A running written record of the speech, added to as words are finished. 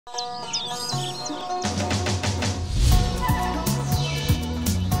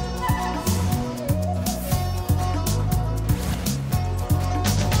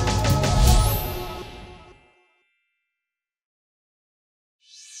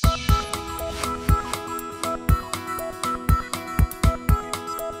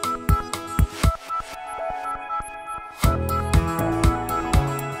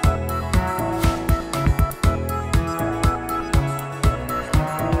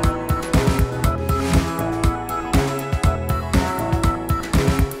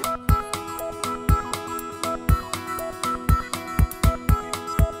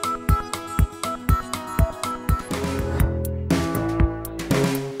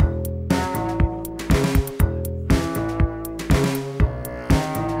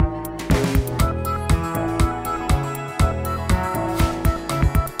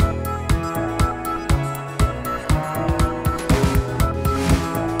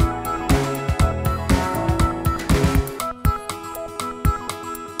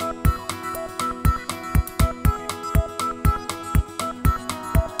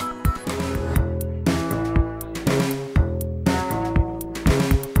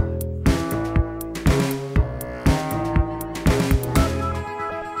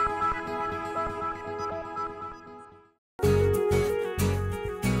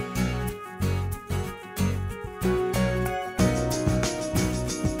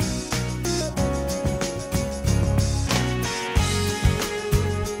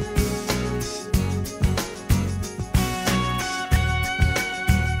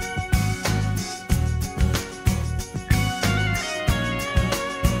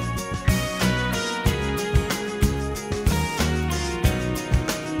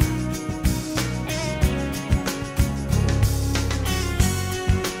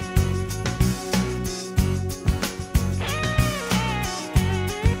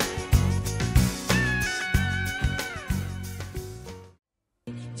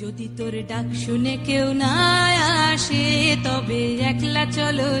যদি তোর ডাক শুনে কেউ না আসে তবে একলা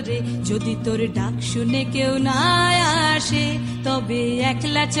চলো রে, যদি তোর ডাক শুনে কেউ না আসে তবে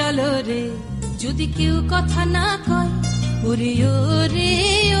একলা চলো রে। যদি কেউ কথা না কয় ওরে ওরে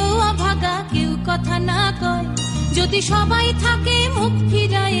ও অভাগা, কেউ কথা না কয়, যদি সবাই থাকে মুখ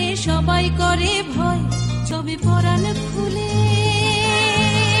ফিরায়ে সবাই করে ভয়, তবে পরাণ খুলে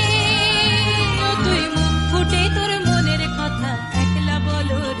তুই মুখ ফুটে তোর মনের কথা একলা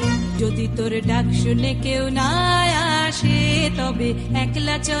বলো রে। যদি তোর ডাক শুনে কেউ না আসে তবে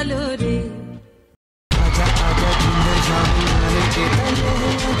একলা চলো রে। आजा आजा जिंदर शामी आने के तनु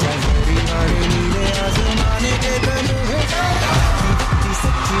है, आजा दीवारे नीले आसमाने के तनु है, सच्ची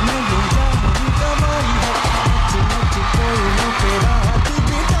सच्ची मैं ये जान कमाई है, सच्ची कोई न तेरा हाथ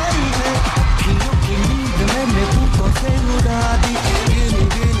बिताई है, अखियों की नींद मैंने फूकों से उड़ा दी, गिन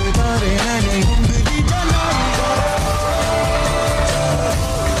गिन तारे मैंने उंगली जलाई है।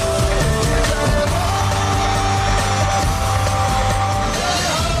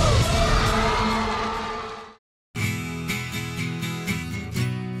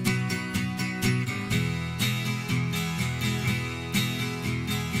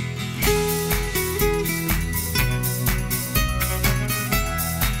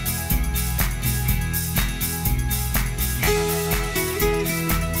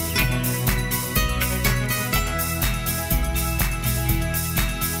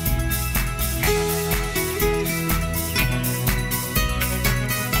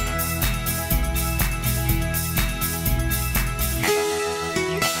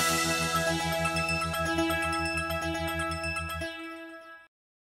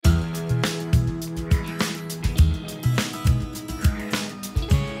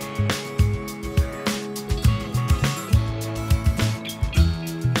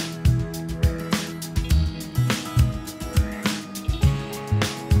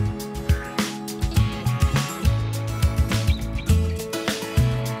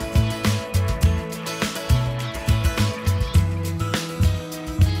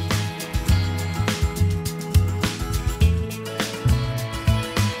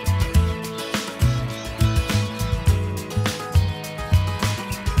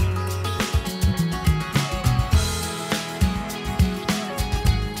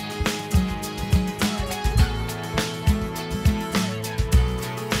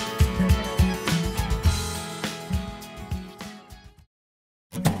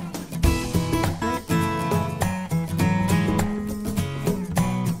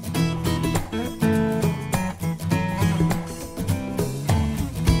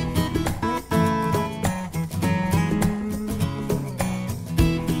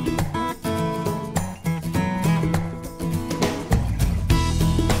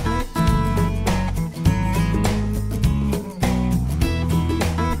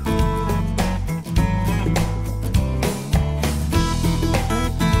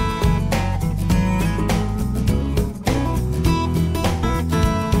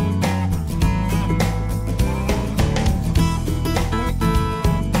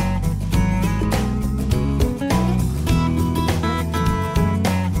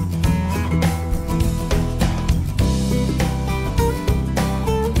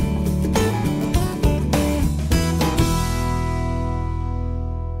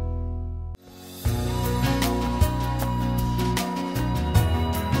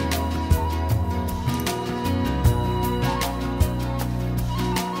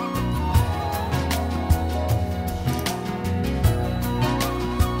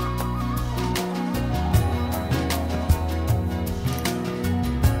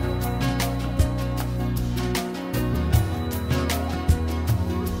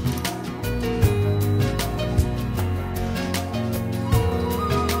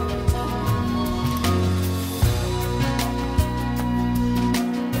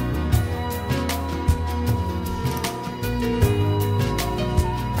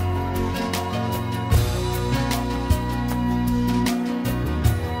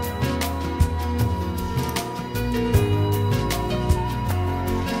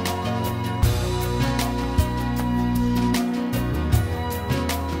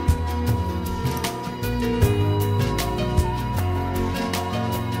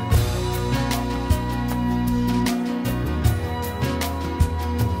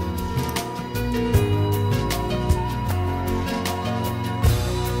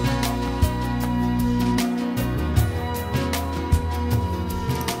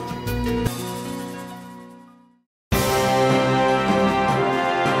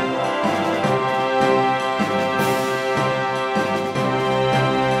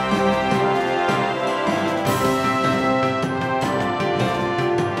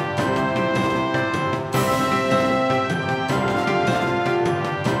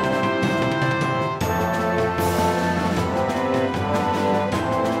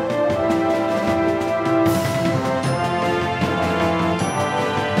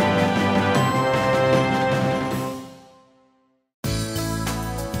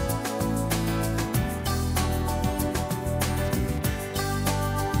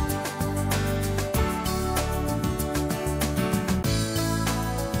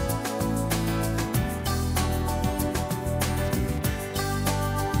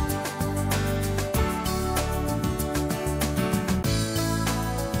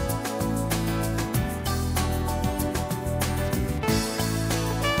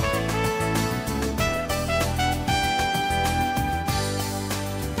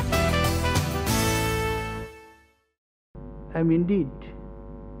 am indeed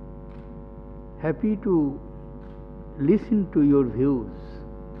happy to listen to your views,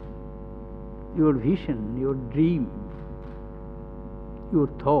 your vision, your dream, your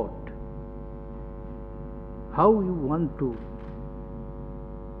thought, how you want to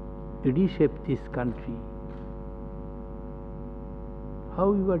reshape this country,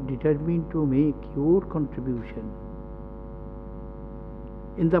 how you are determined to make your contribution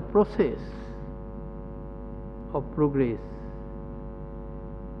in the process of progress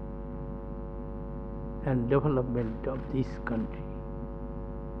and development of this country.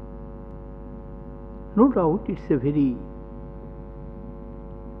 No doubt it's a very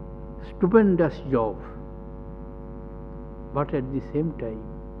stupendous job, but at the same time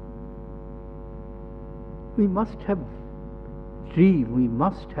we must have dream, we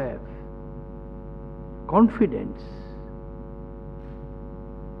must have confidence,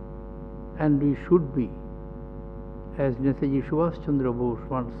 and we should be, as Netaji Subhash Chandra Bose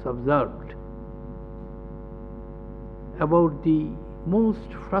once observed, about the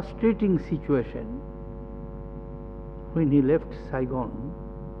most frustrating situation when he left Saigon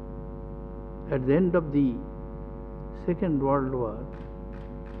at the end of the Second World War,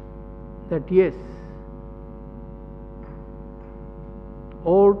 that yes,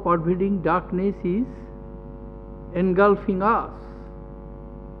 all pervading darkness is engulfing us,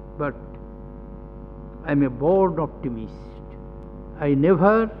 but I am a born optimist. I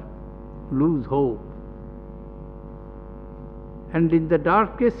never lose hope. And in the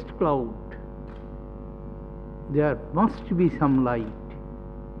darkest cloud, there must be some light.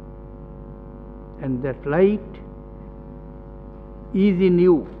 And that light is in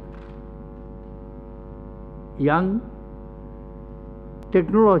you, young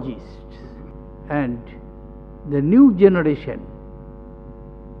technologists and the new generation,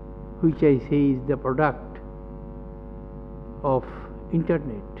 which I say is the product of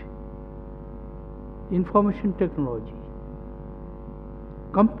internet, information technology,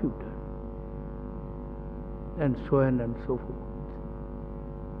 computer, and so on and so forth.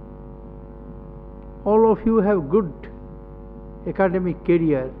 All of you have good academic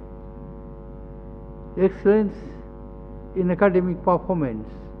career, excellence in academic performance,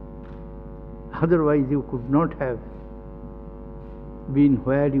 otherwise you could not have been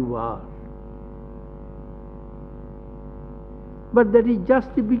where you are. But that is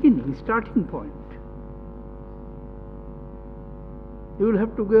just the beginning, starting point. You will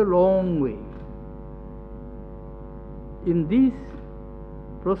have to go a long way. In this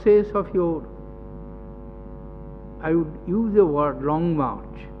process of your, I would use the word long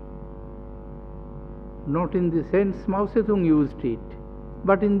march, not in the sense Mao Zedong used it,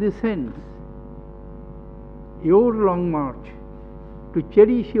 but in the sense your long march to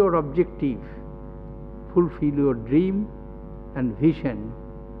cherish your objective, fulfill your dream and vision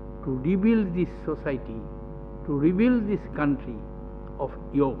to rebuild this society, to rebuild this country of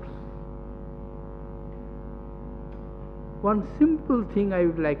yours. One simple thing I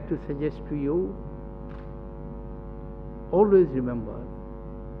would like to suggest to you: always remember,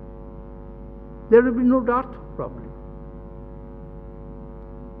 there will be no dearth of problem.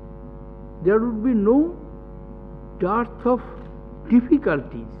 There would be no dearth of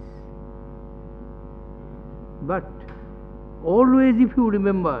difficulties. But always, if you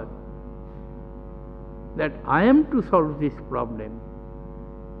remember that I am to solve this problem,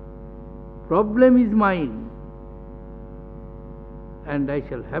 problem is mine, and I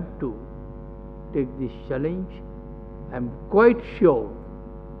shall have to take this challenge. I am quite sure,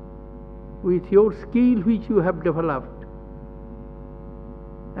 with your skill which you have developed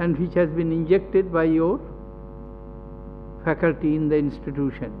and which has been injected by your faculty in the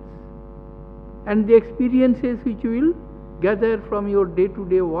institutions, and the experiences which you will gather from your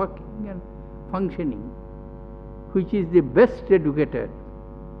day-to-day working and functioning, which is the best educator,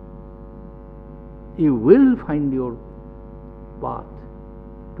 you will find your path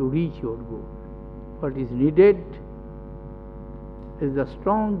to reach your goal. What is needed is the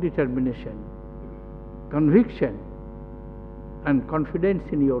strong determination, conviction, and confidence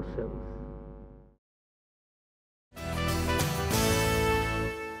in yourself.